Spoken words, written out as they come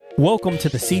Welcome to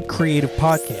the Seed Creative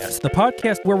Podcast, the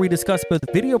podcast where we discuss both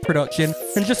video production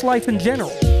and just life in general.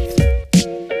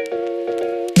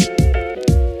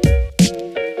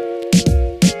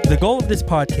 The goal of this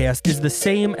podcast is the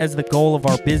same as the goal of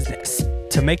our business,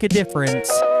 to make a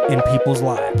difference in people's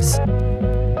lives.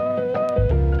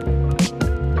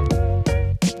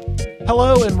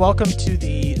 Hello and welcome to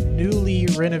the newly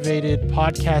renovated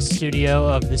podcast studio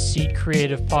of the Seed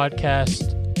Creative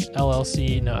Podcast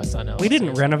LLC. No, it's not LLC. We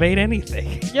didn't renovate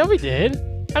anything. Yeah, we did.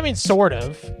 I mean, sort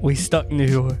of. We stuck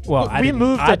new. Well, we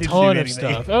moved a ton of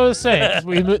stuff. I was saying,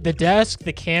 we moved the desk,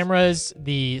 the cameras,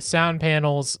 the sound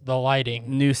panels, the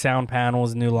lighting. New sound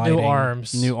panels, new lighting.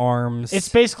 New arms. It's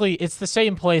basically, it's the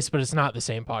same place, but it's not the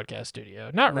same podcast studio.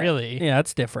 Not really. Yeah,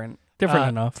 it's different. Different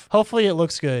enough. Hopefully it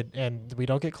looks good and we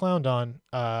don't get clowned on.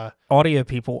 Audio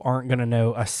people aren't going to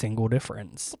know a single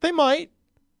difference. They might.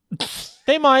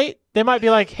 They might be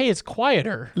like, hey, it's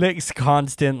quieter. Nick's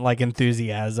constant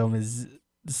enthusiasm is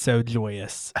so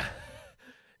joyous.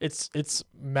 It's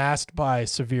masked by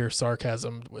severe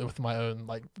sarcasm with my own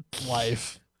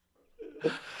life.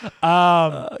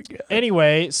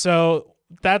 Anyway, so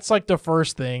that's the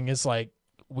first thing is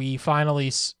we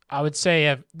finally, I would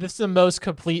say, this is the most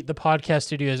complete the podcast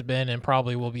studio has been and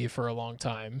probably will be for a long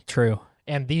time. True.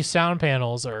 And these sound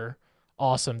panels are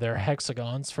awesome. They're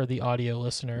hexagons for the audio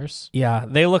listeners. Yeah,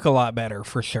 they look a lot better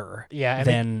for sure. Yeah,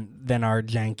 than our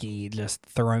janky, just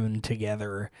thrown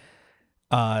together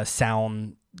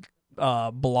sound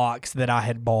blocks that I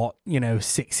had bought,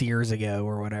 6 years ago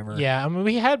or whatever. Yeah, I mean,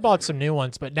 we had bought some new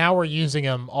ones, but now we're using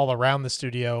them all around the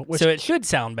studio. So it should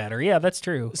sound better. Yeah, that's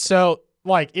true. So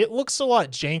it looks a lot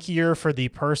jankier for the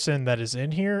person that is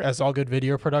in here, as all good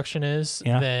video production is,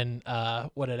 than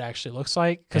what it actually looks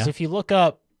like. Because if you look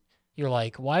up, you're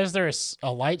like, why is there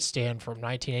a light stand from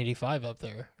 1985 up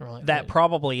there? That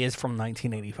probably is from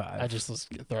 1985. I just was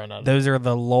throwing out. Those are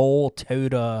the Lowell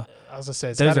Toda. I was gonna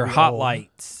say those are hot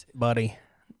lights, buddy.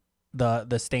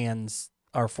 The stands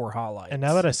are for hot lights. And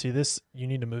now that I see this, you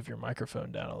need to move your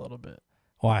microphone down a little bit.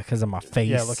 Why? Because of my face.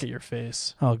 Yeah, look at your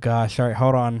face. Oh gosh! All right,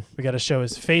 hold on. We got to show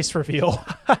his face reveal.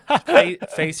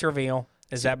 Face reveal.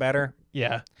 Is that better?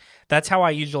 Yeah. That's how I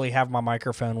usually have my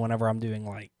microphone whenever I'm doing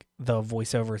the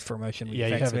voiceovers for motion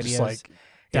effects videos. You have it just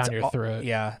down your throat.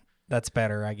 Yeah, that's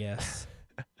better, I guess.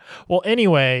 Well,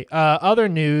 anyway, other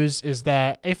news is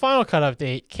that a Final Cut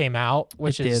update came out,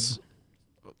 which is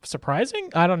surprising.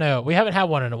 I don't know. We haven't had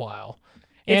one in a while.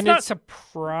 It's not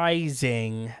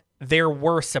surprising. There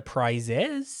were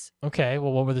surprises. Okay,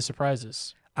 well, what were the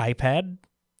surprises? iPad.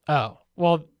 Oh,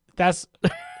 well, that's...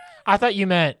 I thought you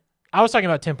meant... I was talking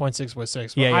about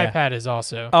 10.6.6, but iPad is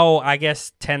also... Oh, I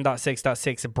guess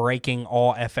 10.6.6 breaking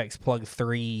all FX Plug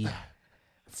 3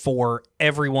 for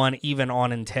everyone, even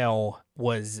on Intel,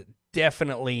 was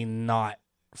definitely not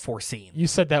foreseen. You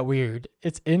said that weird.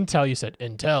 It's Intel. You said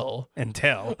Intel.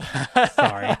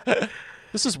 Sorry.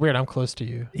 This is weird. I'm close to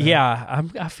you. Yeah,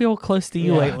 I feel close to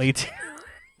you lately, too.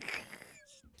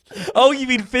 Oh, you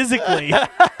mean physically?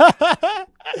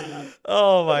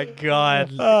 Oh my God!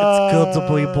 It's good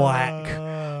to be black.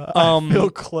 I feel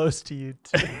close to you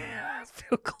too. I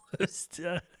feel close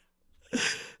to.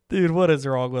 Dude, what is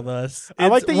wrong with us? I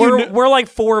like that we're like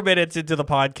 4 minutes into the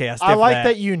podcast. I like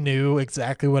that you knew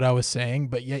exactly what I was saying,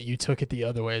 but yet you took it the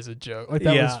other way as a joke. Was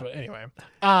anyway.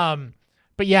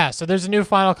 But yeah, so there's a new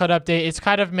Final Cut update. It's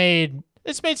kind of made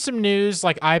some news.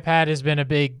 iPad has been a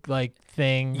big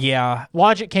thing. Yeah.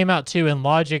 Logic came out too, and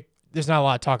Logic there's not a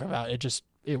lot to talk about.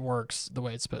 It works the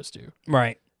way it's supposed to.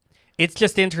 Right. It's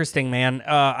just interesting, man.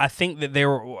 I think that there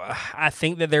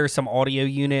are some audio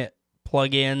unit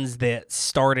plugins that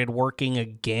started working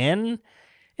again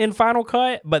in Final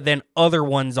Cut, but then other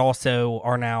ones also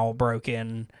are now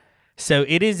broken. So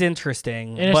it is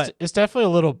interesting. And it's definitely a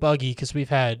little buggy because we've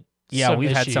had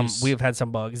we've had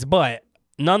some bugs, but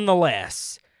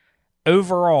nonetheless,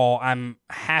 overall, I'm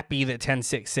happy that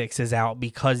 10.6.6 is out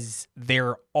because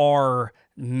there are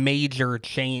major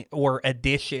change or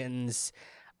additions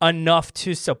enough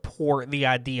to support the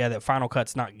idea that Final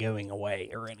Cut's not going away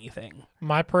or anything.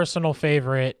 My personal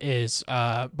favorite is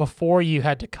before you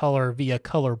had to color via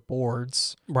color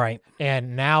boards. Right.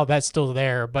 And now that's still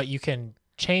there, but you can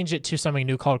change it to something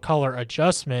new called color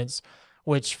adjustments,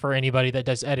 which for anybody that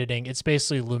does editing, it's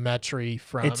basically Lumetri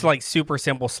from... It's like super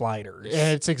simple sliders.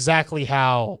 It's exactly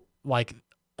how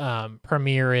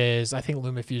Premiere is. I think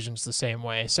LumaFusion's the same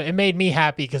way. So it made me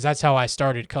happy because that's how I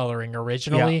started coloring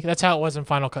originally. Yeah. That's how it was in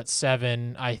Final Cut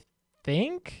 7, I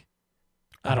think.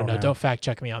 I don't know. Don't fact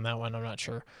check me on that one. I'm not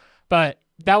sure. But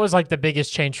that was like the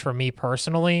biggest change for me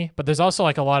personally. But there's also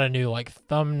like a lot of new like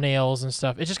thumbnails and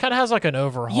stuff. It just kind of has like an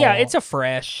overhaul. Yeah, it's a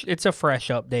fresh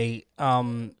update.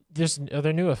 Are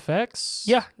there new effects?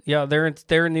 Yeah,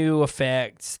 they're new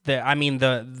effects.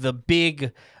 The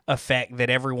big effect that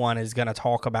everyone is going to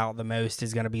talk about the most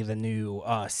is going to be the new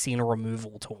scene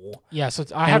removal tool. Yeah, so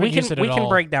I haven't used it at all. We can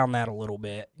break down that a little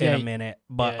bit in a minute,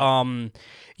 but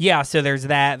so there's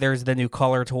that. There's the new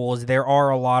color tools. There are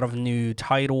a lot of new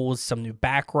titles, some new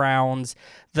backgrounds.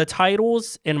 The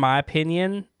titles, in my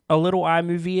opinion, a little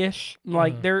iMovie-ish.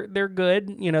 Like they're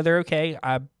good. They're okay.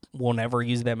 I will never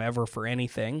use them ever for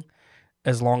anything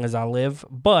as long as I live.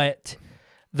 But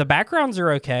the backgrounds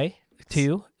are okay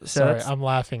too. Sorry, I'm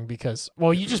laughing because,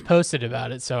 well, you just posted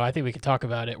about it, so I think we could talk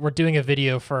about it. We're doing a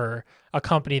video for a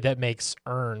company that makes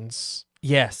urns.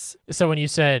 Yes. So when you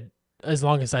said, as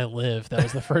long as I live, that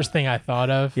was the first thing I thought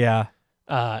of. Yeah.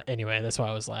 Anyway, that's why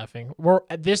I was laughing.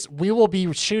 We will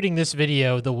be shooting this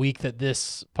video the week that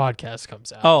this podcast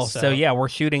comes out. Oh, so yeah, we're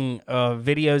shooting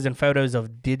videos and photos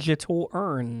of digital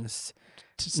urns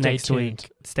next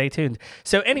week. Stay tuned.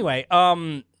 So anyway,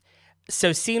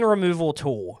 so scene removal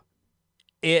tool.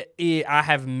 I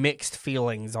have mixed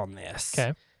feelings on this.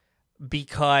 Okay.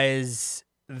 Because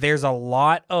there's a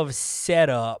lot of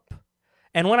setup.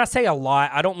 And when I say a lot,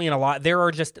 I don't mean a lot. There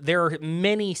are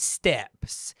many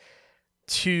steps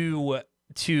to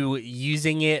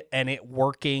using it and it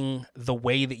working the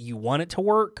way that you want it to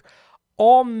work,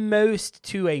 almost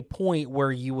to a point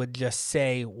where you would just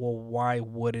say, well, why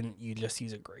wouldn't you just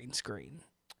use a green screen?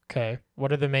 Okay.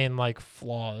 What are the main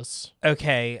flaws?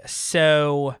 Okay,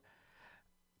 so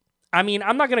I'm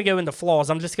not going to go into flaws.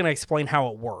 I'm just going to explain how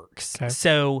it works. Okay.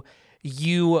 So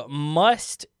you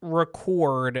must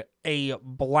record a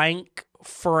blank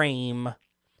frame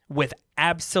with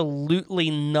absolutely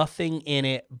nothing in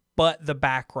it but the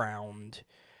background,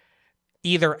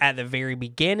 either at the very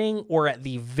beginning or at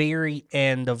the very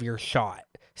end of your shot.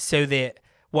 So that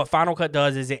what Final Cut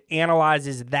does is it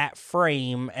analyzes that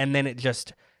frame, and then it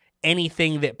just,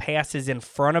 anything that passes in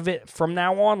front of it from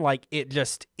now on, like it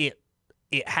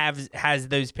has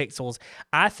those pixels.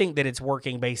 I think that it's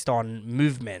working based on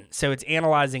movement. So it's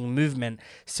analyzing movement.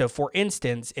 So for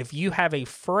instance, if you have a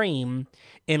frame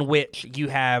in which you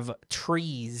have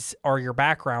trees are your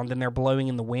background and they're blowing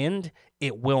in the wind,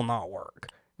 it will not work.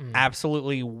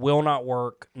 Absolutely will not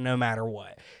work no matter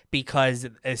what. Because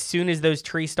as soon as those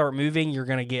trees start moving, you're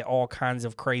going to get all kinds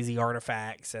of crazy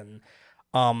artifacts, and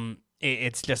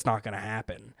it's just not going to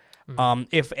happen.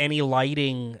 If any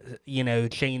lighting,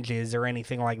 changes or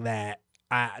anything like that,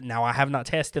 I have not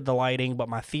tested the lighting, but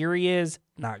my theory is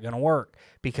not going to work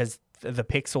because the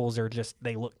pixels are just,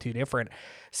 they look too different.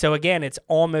 So again, it's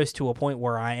almost to a point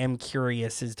where I am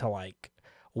curious as to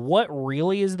what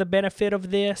really is the benefit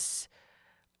of this,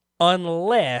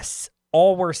 unless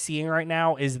all we're seeing right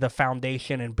now is the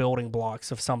foundation and building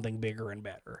blocks of something bigger and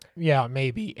better. Yeah,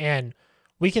 maybe. And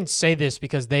we can say this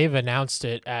because they've announced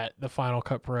it at the Final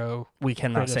Cut Pro. We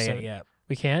cannot say it yet.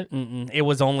 We can't? It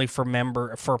was only for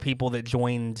people that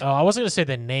joined. Oh, I wasn't going to say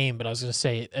the name, but I was going to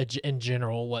say in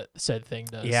general what said thing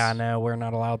does. Yeah, no, we're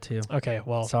not allowed to. Okay,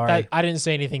 well, sorry. I didn't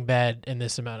say anything bad in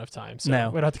this amount of time, so no.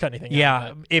 we don't have to cut anything out.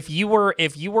 Yeah, if you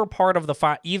were part of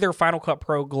the either Final Cut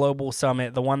Pro Global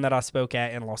Summit, the one that I spoke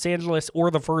at in Los Angeles,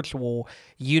 or the virtual,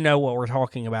 you know what we're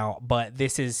talking about. But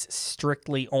this is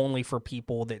strictly only for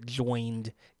people that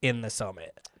joined in the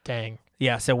summit. Dang.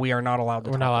 Yeah, so we are not allowed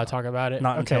to. We're not allowed to talk about it.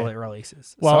 Not until it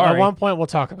releases. Well, sorry. at one point we'll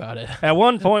talk about it. At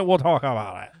one point we'll talk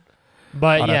about it.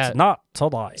 But yeah, it's not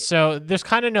today. So there's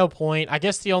kind of no point. I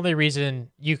guess the only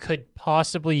reason you could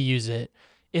possibly use it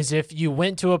is if you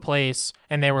went to a place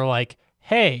and they were like,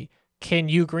 "Hey, can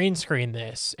you green screen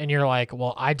this?" And you're like,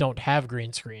 "Well, I don't have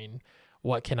green screen.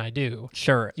 What can I do?"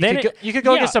 Sure. You could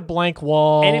go against a blank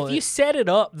wall. And if you set it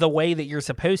up the way that you're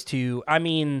supposed to,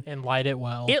 and light it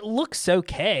well, it looks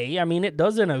okay. It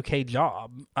does an okay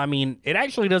job. It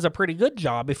actually does a pretty good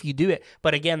job if you do it.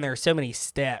 But again, there are so many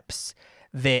steps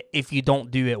that if you don't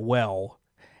do it well,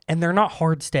 and they're not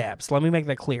hard steps. Let me make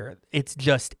that clear. It's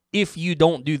just if you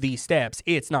don't do these steps,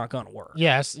 it's not going to work.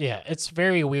 Yes. Yeah. It's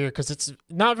very weird because it's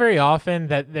not very often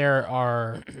that there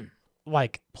are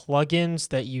plugins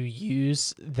that you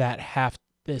use that have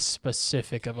this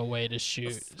specific of a way to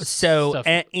shoot. So,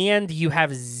 and you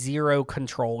have zero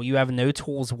control. You have no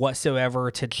tools whatsoever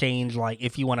to change,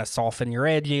 if you want to soften your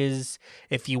edges,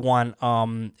 if you want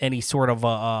any sort of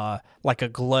a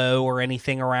glow or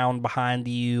anything around behind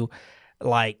you.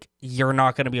 like you're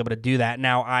not going to be able to do that.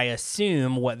 Now, I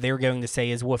assume what they're going to say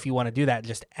is, well, if you want to do that,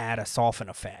 just add a soften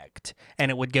effect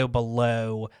and it would go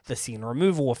below the scene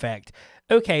removal effect.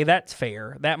 Okay, that's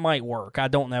fair. That might work. I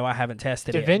don't know. I haven't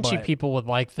tested it. DaVinci people would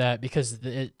like that because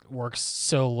it works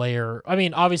so layer. I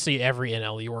mean, obviously every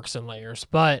NLE works in layers,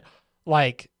 but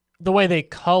like the way they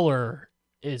color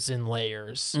is in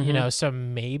layers, you know, so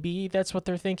maybe that's what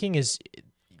they're thinking is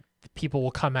people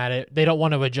will come at it. They don't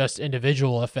want to adjust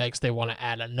individual effects. They want to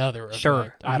add another effect.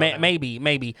 Sure.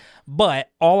 Maybe. But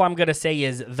all I'm going to say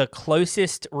is the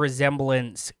closest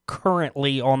resemblance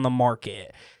currently on the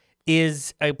market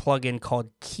is a plugin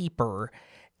called Keeper.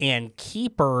 And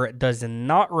Keeper does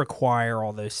not require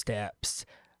all those steps.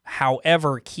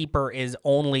 However, Keeper is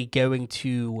only going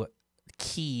to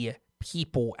key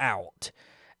people out.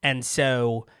 And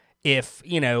so if,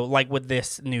 you know, like with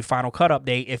this new Final Cut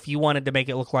update, if you wanted to make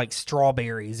it look like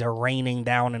strawberries are raining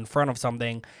down in front of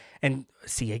something, and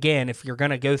see, again, if you're going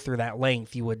to go through that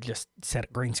length, you would just set a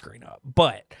green screen up.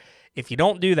 But if you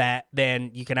don't do that,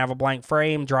 then you can have a blank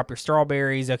frame, drop your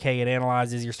strawberries. Okay, it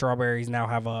analyzes your strawberries. Now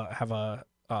have a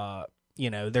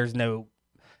you know, there's no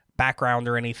background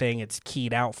or anything. It's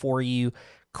keyed out for you.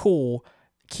 Cool.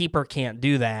 Keeper can't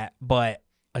do that. But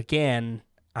again,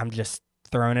 I'm just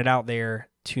throwing it out there.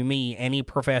 To me, any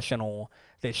professional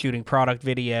that's shooting product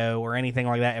video or anything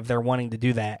like that, if they're wanting to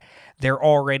do that, they're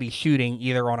already shooting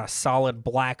either on a solid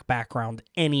black background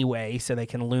anyway, so they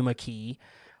can luma key,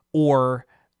 or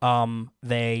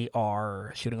they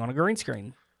are shooting on a green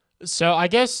screen. So I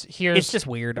guess it's just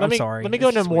weird. I'm sorry. Let me go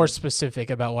into more specific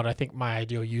about what I think my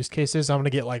ideal use case is. I'm going to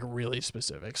get like really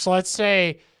specific. So let's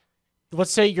say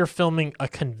you're filming a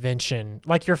convention,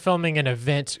 like you're filming an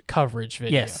event coverage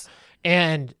video. Yes.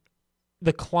 And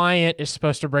the client is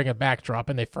supposed to bring a backdrop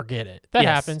and they forget it. That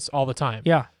happens all the time.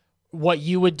 Yeah. What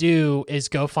you would do is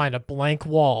go find a blank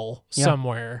wall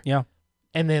somewhere. Yeah.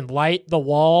 And then light the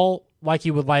wall like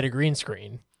you would light a green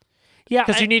screen. Yeah.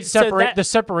 Because you need to separate. The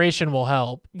separation will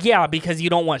help. Yeah, because you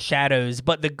don't want shadows.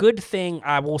 But the good thing,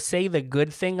 I will say the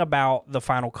good thing about the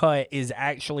Final Cut is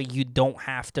actually you don't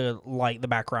have to light the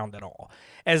background at all.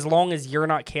 As long as you're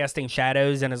not casting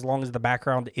shadows and as long as the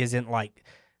background isn't like,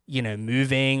 you know,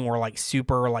 moving or like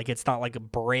super, like it's not like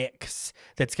bricks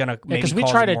that's going to maybe cause because we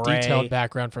tried a moray. detailed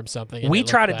background from something. We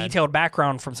tried a detailed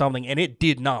background from something and it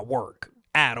did not work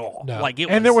at all. No. Like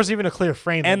there was even a clear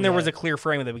frame. And there was a clear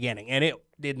frame at the beginning and it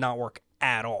did not work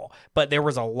at all. But there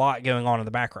was a lot going on in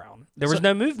the background. There was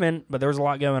no movement, but there was a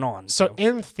lot going on. So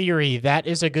in theory, that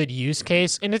is a good use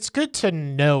case and it's good to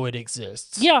know it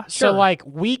exists. Yeah, sure. So like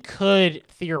we could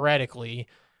theoretically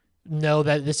know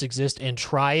that this exists and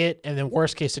try it, and then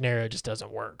worst case scenario, it just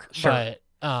doesn't work. Sure.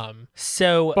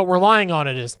 But relying on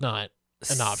it is not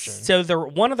an option. So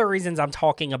one of the reasons I'm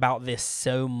talking about this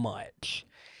so much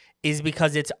is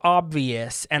because it's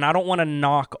obvious, and I don't want to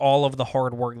knock all of the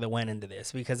hard work that went into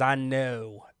this because I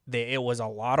know that it was a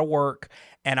lot of work,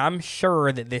 and I'm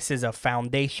sure that this is a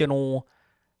foundational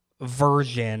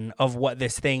version of what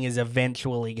this thing is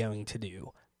eventually going to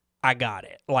do. I got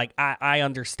it. Like, I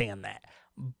understand that.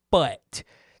 But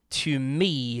to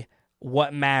me,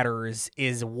 what matters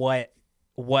is what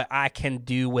I can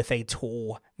do with a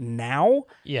tool now,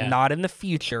 not in the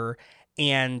future.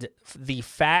 And the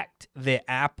fact that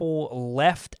Apple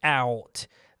left out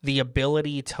the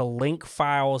ability to link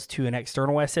files to an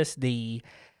external SSD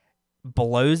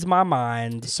blows my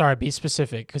mind. Sorry, be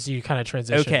specific because you kind of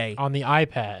transitioned. Okay. On the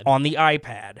iPad. On the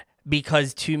iPad.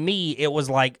 Because to me, it was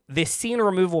like this scene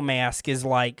removal mask is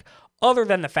like, other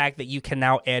than the fact that you can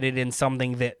now edit in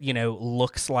something that, you know,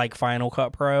 looks like Final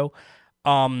Cut Pro,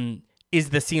 is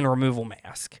the scene removal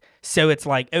mask. So it's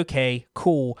like, okay,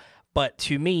 cool. But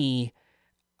to me,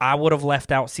 I would have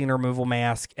left out scene removal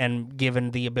mask and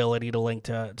given the ability to link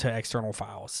to external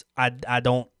files.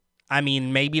 I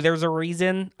mean, maybe there's a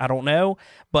reason. I don't know.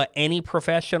 But any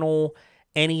professional,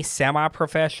 any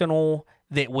semi-professional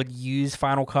that would use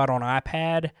Final Cut on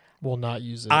iPad will not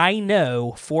use it. I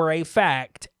know for a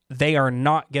fact they are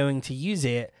not going to use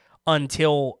it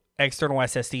until external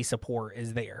SSD support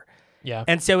is there. Yeah.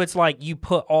 And so it's like you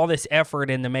put all this effort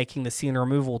into making the scene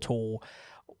removal tool.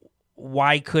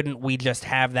 Why couldn't we just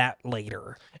have that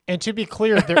later? And to be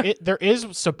clear, there is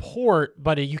support,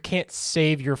 but you can't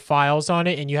save your files on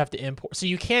it and you have to import. So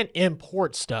you can't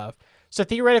import stuff. So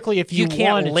theoretically, if you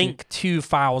can't link to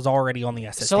files already on the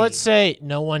SSD. So let's say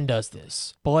no one does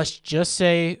this, but let's just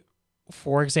say,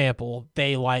 for example,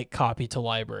 they like copy to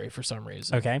library for some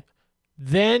reason. Okay.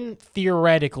 Then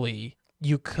theoretically,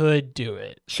 you could do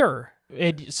it. Sure.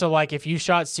 So like if you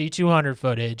shot C200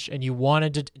 footage and you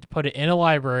wanted to put it in a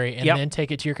library and then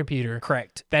take it to your computer,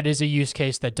 correct. That is a use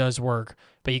case that does work,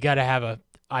 but you got to have a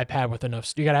iPad with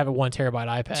enough. You got to have a 1 terabyte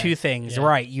iPad. Two things,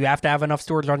 right? You have to have enough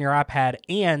storage on your iPad,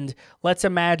 and let's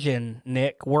imagine,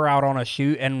 Nick, we're out on a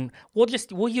shoot, and we'll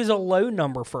use a low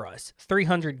number for us,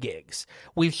 300 gigs.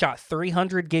 We've shot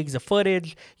 300 gigs of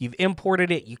footage. You've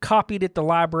imported it. You copied it to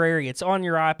library. It's on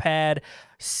your iPad.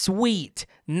 Sweet.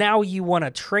 Now you want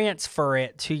to transfer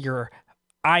it to your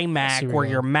iMac or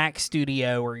your Mac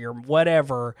Studio or your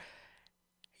whatever.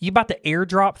 You about to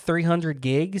airdrop 300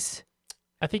 gigs?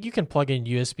 I think you can plug in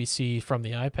USB-C from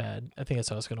the iPad. I think that's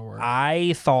how it's going to work.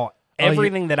 I thought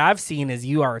everything that I've seen is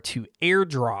you are to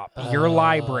airdrop your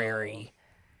library,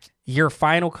 your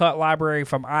Final Cut library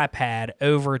from iPad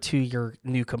over to your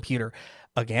new computer.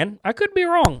 Again, I could be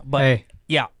wrong, but hey,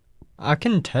 yeah. I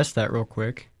can test that real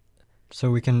quick so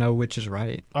we can know which is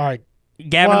right. All right.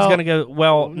 Gavin's going to go,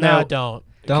 no. Don't.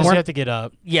 Because you have to get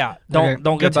up. Yeah, don't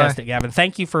go test it, Gavin.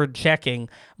 Thank you for checking,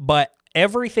 but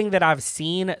everything that I've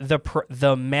seen,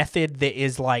 the method that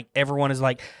is like, everyone is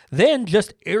like, then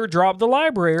just airdrop the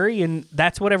library, and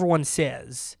that's what everyone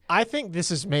says. I think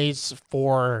this is made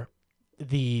for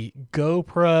the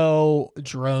GoPro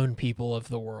drone people of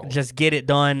the world. Just get it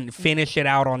done, finish it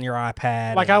out on your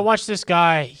iPad. Like I watched this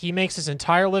guy, he makes his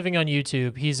entire living on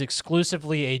YouTube. He's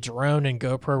exclusively a drone and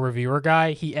GoPro reviewer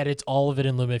guy. He edits all of it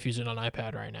in LumaFusion on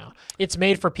iPad right now. It's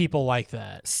made for people like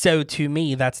that. So to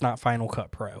me, that's not Final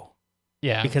Cut Pro.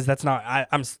 Yeah, because that's not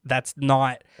that's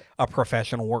not a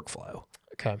professional workflow.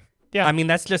 Okay. Yeah. I mean,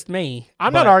 that's just me.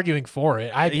 I'm not arguing for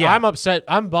it. I'm upset.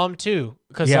 I'm bummed too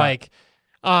because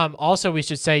also we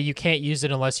should say you can't use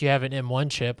it unless you have an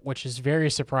M1 chip, which is very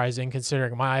surprising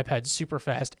considering my iPad's super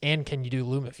fast and can you do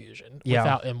LumaFusion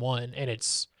without M1, and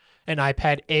it's an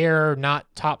iPad Air, not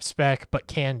top spec, but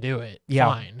can do it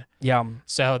fine. Yeah.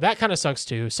 So that kind of sucks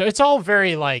too. So it's all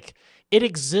very like it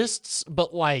exists,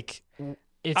 but like.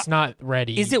 It's not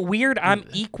ready. Is it weird? I'm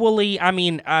equally, I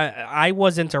mean, I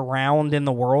wasn't around in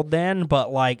the world then,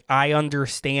 but like I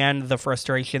understand the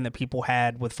frustration that people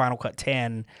had with Final Cut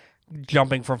 10,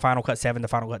 jumping from Final Cut 7 to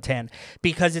Final Cut 10,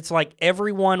 because it's like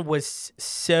everyone was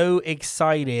so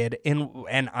excited,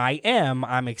 and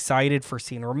I'm excited for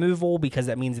scene removal because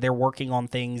that means they're working on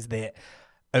things that,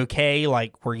 okay,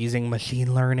 like we're using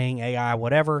machine learning, AI,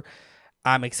 whatever.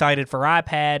 I'm excited for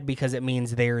iPad because it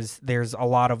means there's a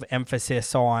lot of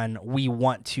emphasis on we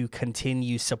want to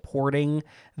continue supporting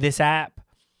this app.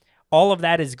 All of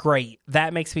that is great.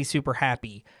 That makes me super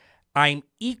happy. I'm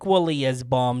equally as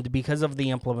bummed because of the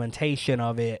implementation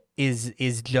of it is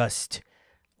just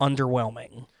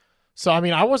underwhelming. So, I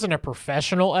mean, I wasn't a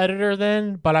professional editor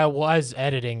then, but I was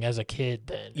editing as a kid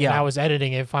then. Yeah. And I was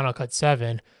editing in Final Cut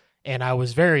 7. And I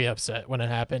was very upset when it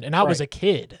happened. And I was a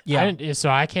kid. Yeah.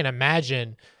 So I can't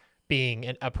imagine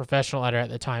being a professional editor at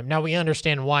the time. Now we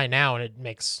understand why now, and it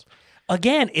makes...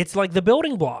 Again, it's like the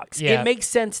building blocks. Yeah. It makes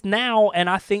sense now, and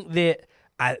I think that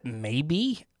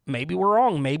maybe we're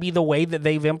wrong. Maybe the way that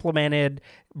they've implemented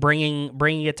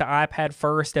bringing it to iPad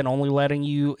first and only letting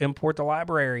you import the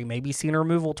library, maybe scene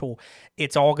removal tool,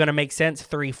 it's all going to make sense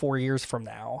 3-4 years from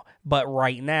now. But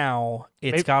right now,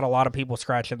 it's got a lot of people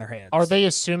scratching their heads. Are they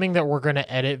assuming that we're going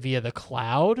to edit via the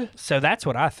cloud? So that's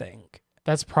what I think.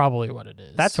 That's probably what it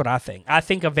is. That's what I think. I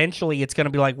think eventually it's going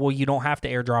to be like, well, you don't have to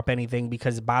airdrop anything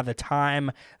because by the time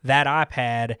that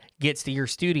iPad gets to your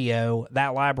studio,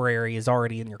 that library is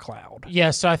already in your cloud.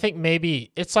 Yeah, so I think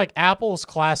maybe it's like Apple's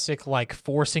classic like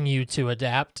forcing you to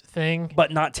adapt thing,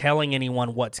 but not telling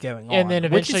anyone what's going on. And then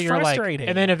eventually which is you're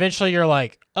frustrating.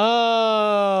 like,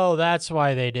 oh, that's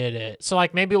why they did it. So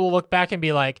like maybe we'll look back and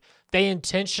be like, they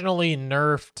intentionally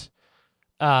nerfed.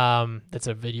 That's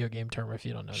a video game term if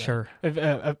you don't know that. Sure.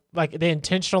 Like they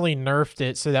intentionally nerfed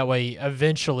it so that way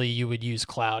eventually you would use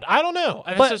cloud. I don't know.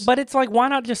 But it's like, why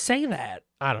not just say that?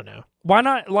 I don't know. Why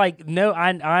not like, no,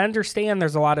 I understand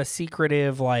there's a lot of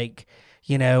secretive, like,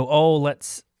 you know, oh,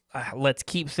 let's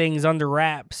keep things under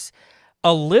wraps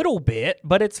a little bit,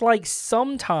 but it's like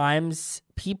sometimes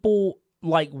people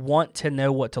like want to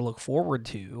know what to look forward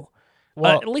to.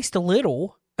 Well, at least a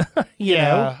little. you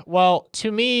know? Well,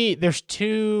 to me, there's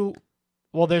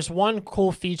one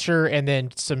cool feature and then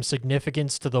some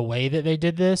significance to the way that they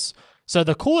did this. So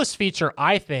the coolest feature,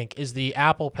 I think, is the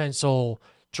Apple Pencil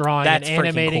drawing and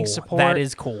animating support. That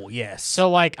is cool, yes.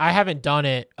 So, like, I haven't done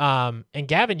it. And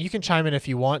Gavin, you can chime in if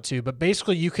you want to, but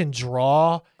basically you can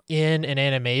draw in an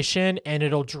animation and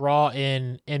it'll draw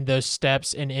in those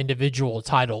steps in individual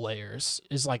title layers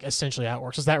is like essentially how it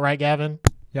works. Is that right, Gavin?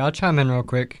 Yeah, I'll chime in real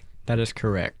quick. That is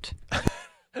correct.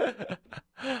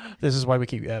 This is why we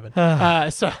keep Evan.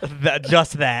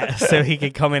 Just that, so he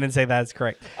could come in and say that's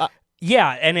correct.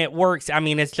 Yeah, and it works. I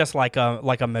mean, it's just like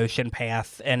a motion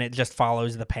path, and it just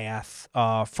follows the path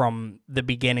from the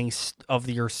beginning of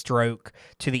your stroke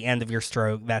to the end of your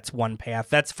stroke. That's one path.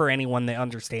 That's for anyone that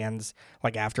understands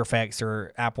like After Effects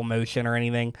or Apple Motion or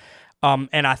anything.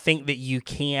 And I think that you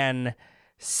can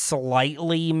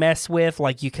slightly mess with,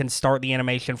 like you can start the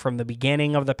animation from the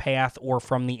beginning of the path or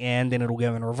from the end, and it'll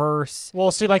go in reverse. Well,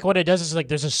 see, like what it does is like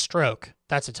there's a stroke,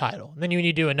 that's a title. And then when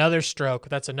you do another stroke,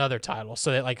 that's another title.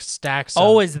 So it like stacks up.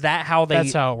 Oh, is that how they?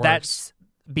 That's how it works. That's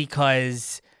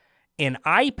because in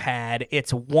iPad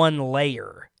it's one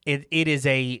layer. It is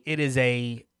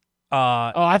a.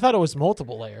 I thought it was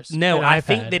multiple layers. No, I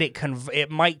think that it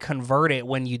might convert it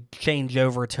when you change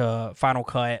over to Final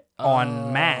Cut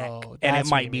on Mac, and it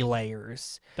might be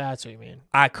layers. That's what you mean.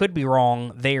 I could be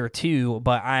wrong there too,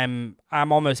 but I'm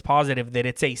almost positive that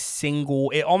it's a single.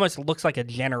 It almost looks like a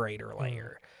generator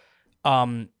layer.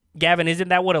 Gavin, isn't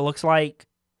that what it looks like?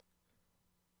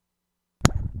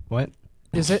 What?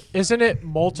 Isn't it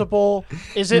multiple?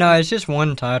 Is it? No, it's just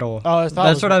one title. Oh,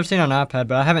 that's what I've seen on iPad,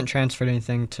 but I haven't transferred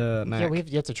anything to Mac. Yeah, we have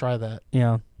yet to try that.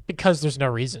 Yeah, because there's no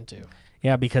reason to.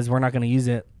 Yeah, because we're not going to use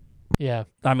it. Yeah,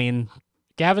 I mean,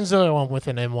 Gavin's the only one with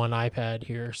an M1 iPad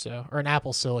here, or an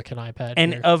Apple Silicon iPad.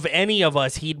 And here. of any of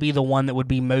us, he'd be the one that would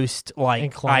be most like,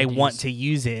 inclined I want to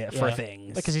use it for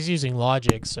things. Because he's using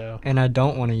Logic, so. And I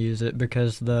don't want to use it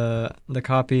because the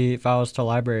copy files to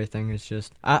library thing is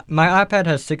just... my iPad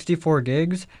has 64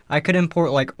 gigs. I could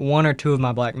import like one or two of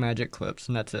my Blackmagic clips,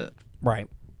 and that's it. Right.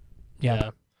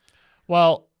 Yeah.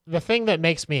 Well, the thing that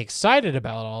makes me excited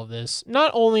about all this,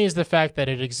 not only is the fact that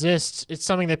it exists, it's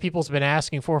something that people's been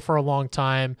asking for a long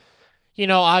time. You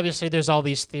know, obviously there's all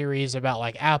these theories about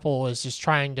like Apple is just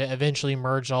trying to eventually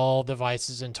merge all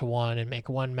devices into one and make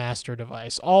one master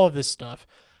device, all of this stuff.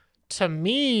 To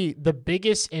me, the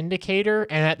biggest indicator,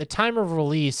 and at the time of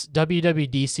release,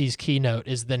 WWDC's keynote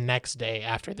is the next day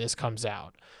after this comes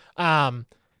out.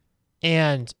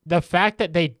 And the fact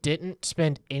that they didn't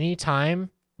spend any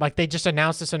time, like they just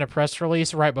announced this in a press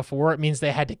release right before, it means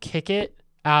they had to kick it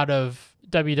out of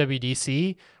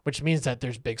WWDC, which means that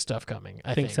there's big stuff coming.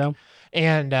 I think so.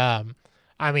 And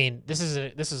I mean, this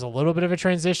is a little bit of a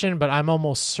transition, but I'm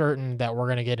almost certain that we're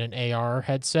gonna get an AR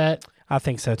headset. I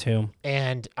think so too.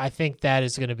 And I think that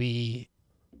is gonna be.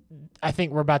 I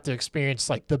think we're about to experience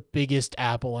like the biggest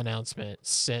Apple announcement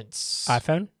since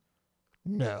iPhone.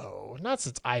 No, not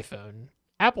since iPhone.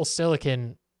 Apple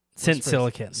Silicon. Since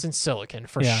Silicon,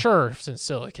 for sure. Since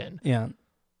Silicon. Yeah.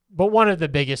 But one of the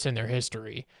biggest in their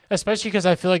history, especially because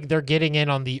I feel like they're getting in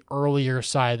on the earlier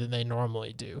side than they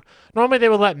normally do. Normally, they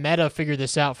would let Meta figure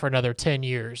this out for another 10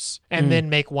 years and then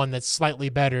make one that's slightly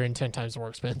better and 10 times more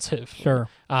expensive. Sure.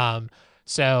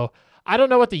 So I don't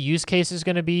know what the use case is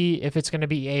going to be, if it's going to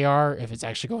be AR, if it's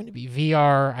actually going to be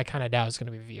VR. I kind of doubt it's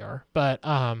going to be VR. But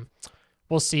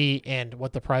we'll see, and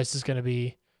what the price is going to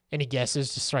be. Any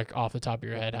guesses, just like off the top of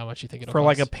your head, how much you think it'll cost? For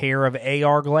like a pair of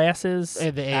AR glasses?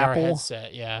 The AR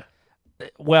headset, yeah.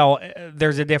 Well,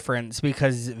 there's a difference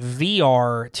because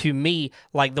VR, to me,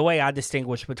 like the way I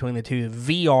distinguish between the two,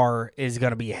 VR is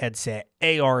going to be a headset.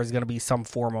 AR is going to be some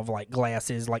form of like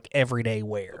glasses, like everyday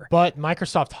wear. But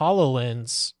Microsoft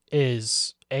HoloLens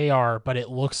is AR, but it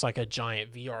looks like a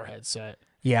giant VR headset.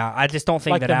 Yeah, I just don't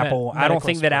think like that Apple. I don't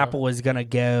think that Pro. Apple is gonna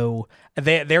go.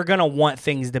 They're gonna want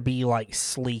things to be like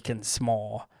sleek and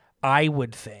small. I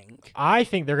would think. I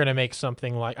think they're gonna make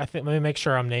something like. Let me make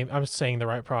sure I'm saying the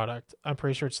right product. I'm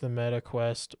pretty sure it's the Meta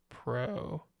Quest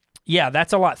Pro. Yeah,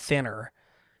 that's a lot thinner.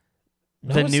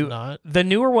 No, it's not. The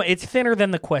newer one. It's thinner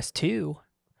than the Quest 2.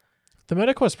 The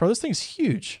Meta Quest Pro. This thing's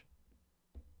huge.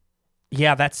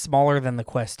 Yeah, that's smaller than the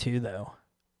Quest 2 though.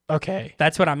 Okay,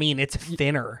 that's what I mean. It's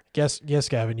thinner. Yes,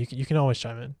 Gavin. You can always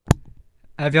chime in.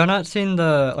 Have y'all not seen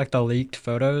the leaked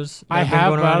photos? I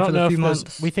have, but I don't know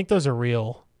if we think those are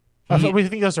real. We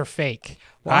think those are fake.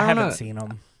 Well, I haven't seen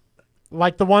them.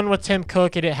 Like the one with Tim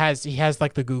Cook, he has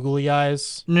like the googly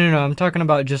eyes. No. I'm talking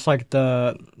about just like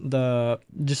the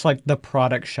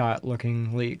product shot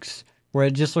looking leaks, where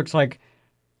it just looks like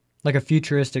a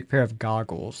futuristic pair of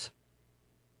goggles.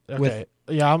 Okay.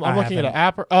 Yeah, I'm looking at an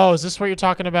app. Oh, is this what you're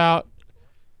talking about?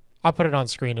 I'll put it on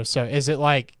screen. If so, is it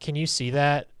like? Can you see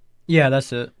that? Yeah,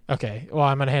 that's it. Okay. Well,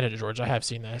 I'm gonna hand it to George. I have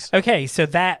seen this. Okay, so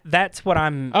that's what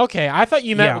I'm. Okay, I thought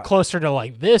you meant closer to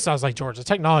like this. I was like, George, the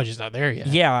technology's not there yet.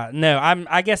 Yeah, no,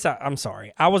 I guess I'm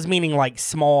sorry. I was meaning like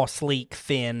small, sleek,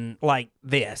 thin, like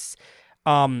this.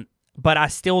 But I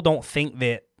still don't think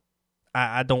that.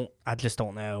 I just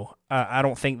don't know. I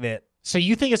don't think that So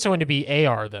you think it's going to be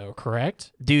AR though,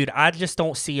 correct? Dude, I just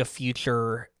don't see a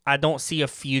future. I don't see a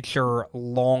future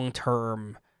long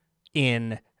term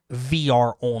in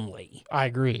VR only. I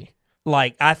agree.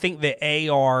 Like, I think that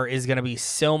AR is going to be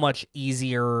so much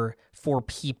easier for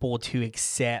people to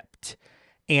accept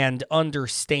and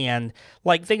understand.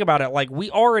 Like, think about it. Like, we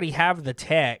already have the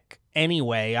tech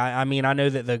anyway. I mean, I know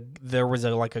that there was a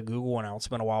Google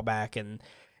announcement a while back, and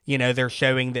they're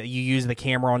showing that you use the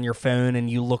camera on your phone and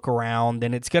you look around,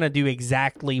 and it's going to do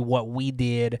exactly what we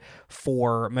did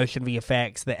for motion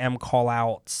VFX, the M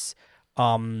callouts,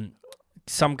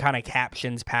 some kind of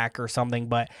captions pack or something.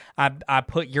 But I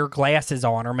put your glasses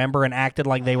on, remember, and acted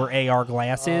like they were AR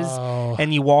glasses. Oh.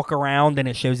 And you walk around and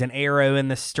it shows an arrow in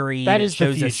the street. That is it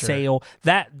shows the a future. sail.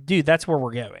 That's where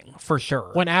we're going for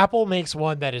sure. When Apple makes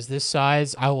one that is this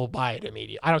size, I will buy it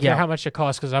immediately. I don't care how much it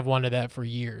costs because I've wanted that for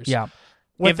years. Yeah.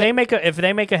 If they make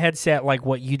a headset like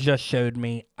what you just showed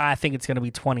me, I think it's going to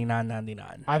be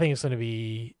 $29.99. I think it's going to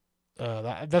be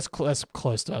that's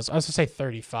close to us. I was going to say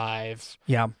 35.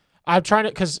 Yeah. I'm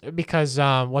trying to because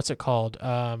what's it called?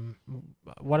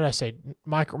 What did I say?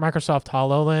 Microsoft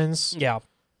HoloLens. Yeah.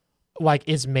 Like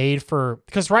is made for,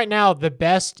 because right now the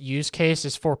best use case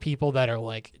is for people that are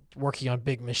like working on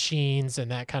big machines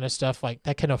and that kind of stuff. Like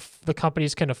that the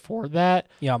companies can afford that.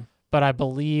 Yeah. But I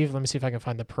believe, let me see if I can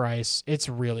find the price. It's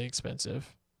really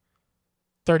expensive.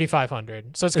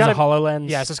 $3,500. So it's got a HoloLens.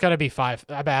 Yeah, so it's got to be 5.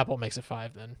 I bet Apple makes it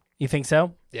 5 then. You think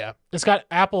so? Yeah.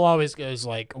 Apple always goes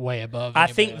like way above. I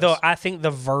think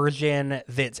the version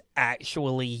that's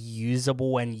actually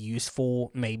usable and useful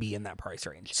may be in that price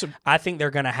range. So, I think they're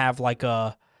gonna have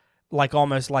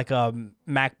almost like a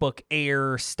MacBook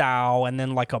Air style and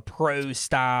then like a Pro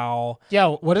style. yeah,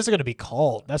 what is it going to be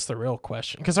called? That's the real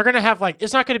question. Because they're going to have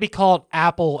it's not going to be called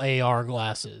Apple AR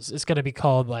glasses. It's going to be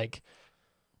called like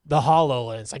the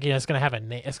HoloLens. Like, it's going to have a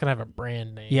name. It's going to have a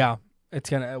brand name. Yeah, it's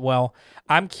gonna. Well,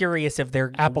 I'm curious if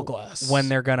they're Apple Glass when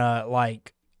they're gonna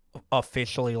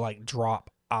officially drop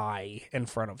I in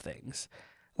front of things.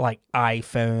 Like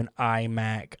iPhone,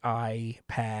 iMac,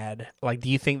 iPad. Like, do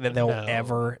you think that they'll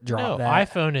ever drop that?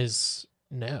 iPhone is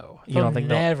no. You don't They'll think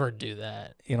never do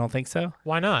that? You don't think so?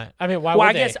 Why not? I mean, why Well,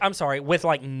 would I guess I'm sorry. With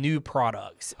new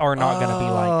products are not going to be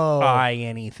I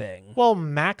anything. Well,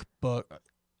 MacBook.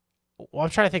 Well, I'm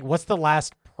trying to think. What's the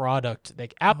last product?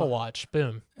 Like Apple Watch.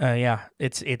 Boom. Yeah,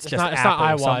 it's just not, it's Apple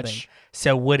not or something. iWatch.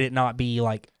 So would it not be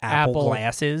like Apple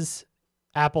glasses?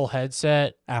 Apple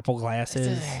headset. Apple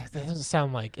glasses. That doesn't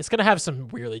sound like it's gonna have some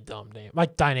really dumb name,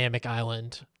 like Dynamic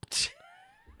Island.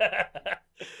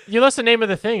 That's the name of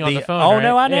the thing on the phone. Oh right?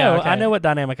 no, I know. Yeah, okay. I know what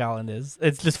Dynamic Island is.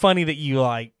 It's just funny that you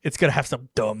it's gonna have some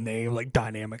dumb name like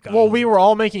Dynamic Island. Well, we were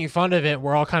all making fun of it.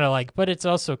 We're all kind of like, but it's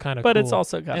also kind of. But cool. it's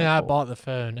also kind of. And cool. I bought the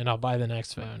phone, and I'll buy the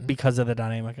next phone because of the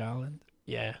Dynamic Island.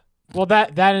 Yeah. Well,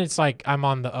 that it's like I'm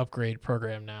on the upgrade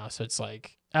program now, so it's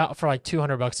like out for like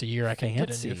 $200 a year. I can get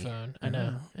a new phone. I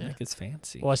know. I think it's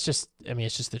fancy. Well, it's just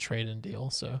the trade-in deal.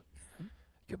 So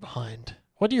you're behind.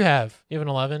 What do you have? You have an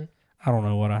 11? I don't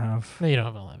know what I have. No, you don't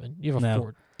have an 11. You have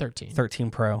a 13.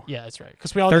 13 Pro. Yeah, that's right.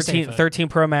 Because we all have the same phone. 13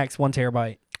 Pro Max, 1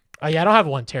 terabyte. Oh yeah, I don't have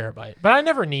 1 terabyte, but I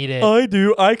never need it. I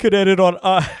do. I could edit on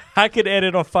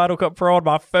Final Cut Pro on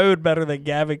my phone better than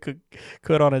Gavin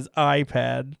could on his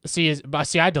iPad. See,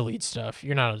 I delete stuff.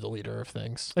 You're not a deleter of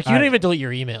things. Like you don't even delete your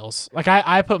emails. Like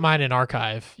I put mine in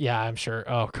archive. Yeah, I'm sure.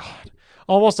 Oh god,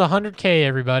 almost 100K,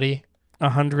 everybody.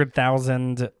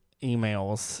 100,000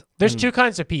 emails. There's two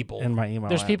kinds of people in my email.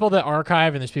 There's people that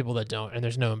archive and there's people that don't, and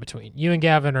there's no in between. You and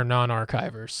Gavin are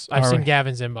non-archivers. I've seen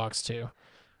Gavin's inbox too.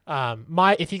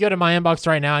 If you go to my inbox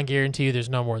right now, I guarantee you there's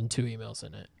no more than 2 emails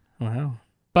in it. Wow.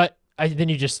 But then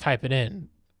you just type it in.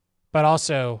 But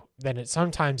also, then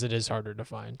sometimes it is harder to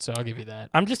find. So I'll give you that.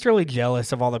 I'm just really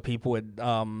jealous of all the people with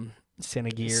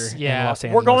Cinegear in Los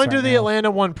Angeles. We're going to the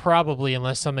Atlanta one probably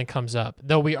unless something comes up.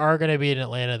 Though we are going to be in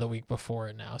Atlanta the week before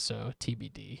it now, so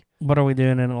TBD. What are we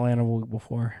doing in Atlanta the week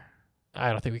before? I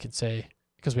don't think we can say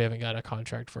because we haven't got a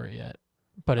contract for it yet.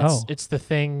 But it's the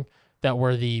thing that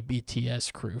we're the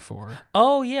BTS crew for.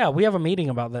 Oh, yeah. We have a meeting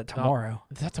about that tomorrow.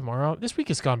 Is that tomorrow? This week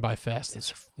has gone by fast.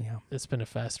 It's been a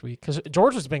fast week because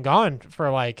George has been gone for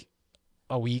like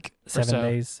a week, 7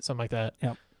 days, something like that.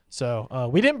 Yep. So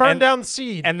we didn't burn down the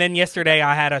seed. And then yesterday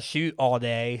I had a shoot all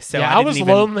day. So yeah, I was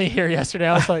lonely here yesterday.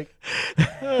 I was like,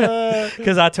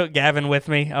 because I took Gavin with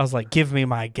me. I was like, give me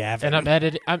my Gavin. And I'm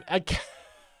editing.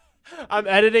 I'm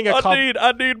editing a.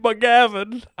 I need my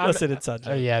Gavin. That's an inside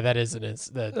joke. Oh yeah, that is an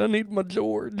I need my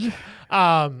George.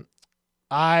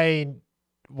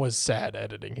 was sad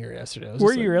editing here yesterday.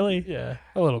 Were you really? Yeah,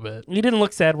 a little bit. You didn't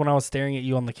look sad when I was staring at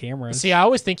you on the camera. See, I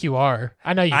always think you are.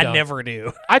 I know you don't. I never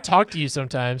do. I talk to you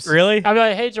sometimes. Really? I'll be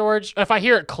like, hey, George. If I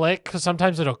hear it click, because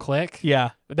sometimes it'll click.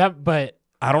 Yeah. But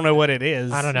I don't know what it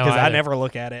is. I don't know because I either. never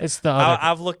look at it. It's the other.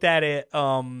 I've looked at it.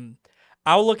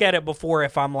 I'll look at it before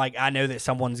if I'm like, I know that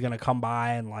someone's gonna come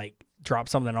by and like drop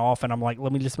something off, and I'm like,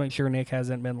 let me just make sure Nick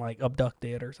hasn't been like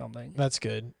abducted or something. That's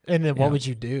good. And then what would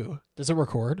you do? Does it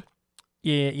record?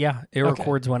 Yeah. It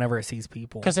records whenever it sees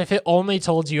people. Because if it only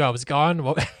told you I was gone,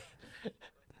 what?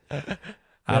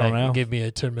 I don't know. Give me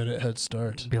a 10-minute head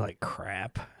start. It'd be like,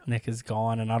 crap, Nick is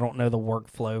gone, and I don't know the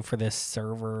workflow for this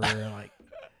server. Like,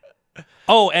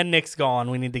 oh, and Nick's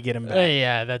gone. We need to get him back.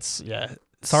 Yeah.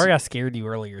 Sorry, I scared you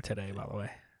earlier today. By the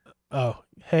way. Oh,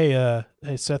 hey,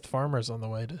 Seth Farmer's on the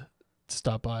way to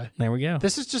stop by. There we go.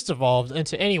 This has just evolved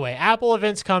into anyway. Apple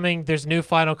events coming. There's new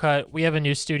Final Cut. We have a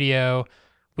new studio.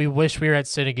 We wish we were at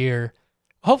Cinegear.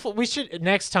 Hopefully, we should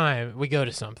next time we go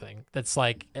to something that's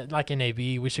like an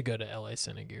AB. We should go to LA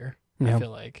Cinegear. Yeah. I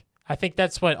feel like I think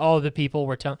that's what all the people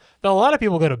were telling. But a lot of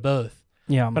people go to both.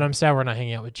 Yeah, but I'm sad we're not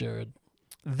hanging out with Jared.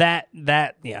 That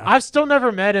yeah. I've still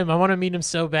never met him. I want to meet him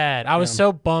so bad. I was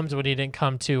so bummed when he didn't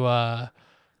come to.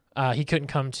 He couldn't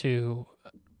come to.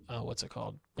 What's it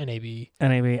called? NAB.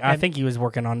 I think he was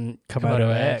working on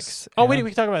Komodo X. Oh, wait, we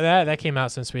can talk about that. That came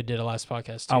out since we did a last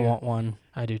podcast, too. I want one.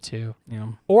 I do, too. Yeah.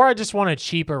 Or I just want a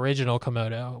cheap original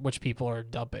Komodo, which people are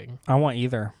dumping. I want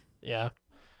either. Yeah.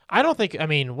 I don't think,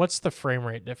 what's the frame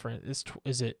rate difference?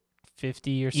 Is it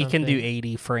 50 or something? You can do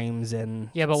 80 frames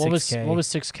in Yeah, but 6K. what was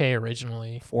 6K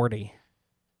originally? 40.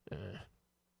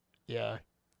 Yeah.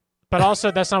 But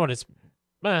also, that's not what it's...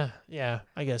 yeah,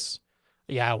 I guess.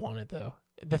 Yeah, I want it, though.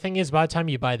 The thing is, by the time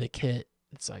you buy the kit,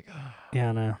 it's like, yeah,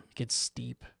 I know. It gets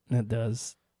steep. It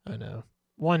does. I know.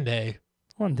 One day.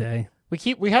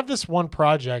 We have this one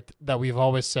project that we've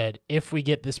always said, if we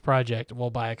get this project,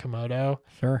 we'll buy a Komodo.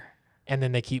 Sure. And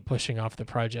then they keep pushing off the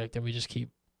project, and we just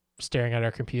keep staring at our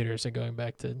computers and going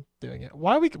back to doing it.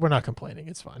 We're not complaining.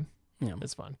 It's fun. Yeah.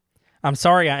 It's fun. I'm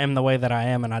sorry I am the way that I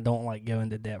am, and I don't like go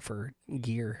into debt for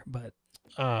gear, but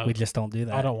we just don't do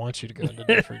that. I don't want you to go into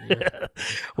debt for gear.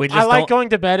 I like going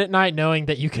to bed at night knowing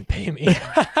that you can pay me.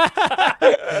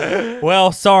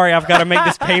 Well, sorry, I've got to make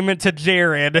this payment to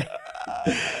Jared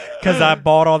because I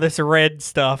bought all this red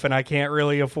stuff and I can't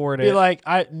really afford it. Be like,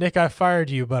 Nick, I fired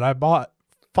you, but I bought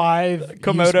 5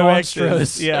 Komodo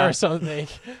extras, or something.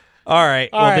 All right.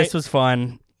 All well, right. This was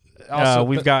fun. Also,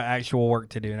 we've got actual work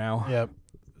to do now. Yep.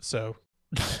 So,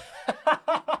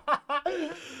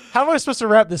 how am I supposed to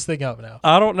wrap this thing up now?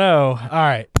 I don't know. All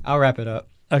right. I'll wrap it up.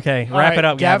 Okay, wrap it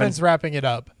up, Gavin's Gavin. wrapping it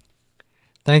up.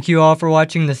 Thank you all for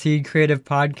watching the Seed Creative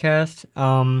Podcast.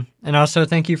 And also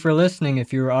thank you for listening.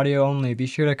 If you're audio only, be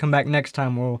sure to come back next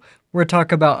time. We'll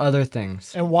talk about other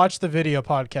things. And watch the video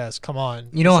podcast. Come on.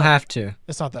 You don't have to.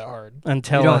 It's not that hard. And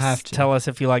tell us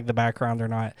if you like the background or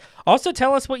not. Also,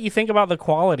 tell us what you think about the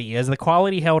quality. Is the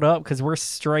quality held up? Because we're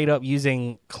straight up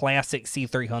using classic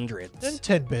C300s. And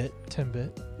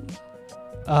 10-bit.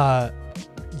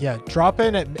 Yeah, drop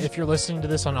in if you're listening to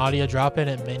this on audio, drop in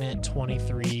at minute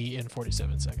 23 and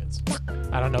 47 seconds.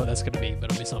 I don't know what that's going to be,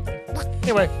 but it'll be something.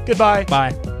 Anyway, goodbye.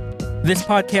 Bye. This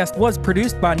podcast was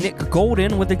produced by Nick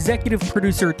Golden with executive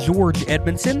producer George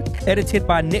Edmondson, edited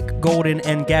by Nick Golden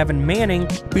and Gavin Manning.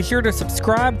 Be sure to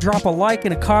subscribe, drop a like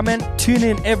and a comment. Tune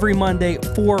in every Monday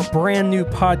for brand new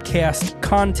podcast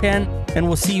content, and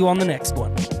we'll see you on the next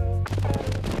one.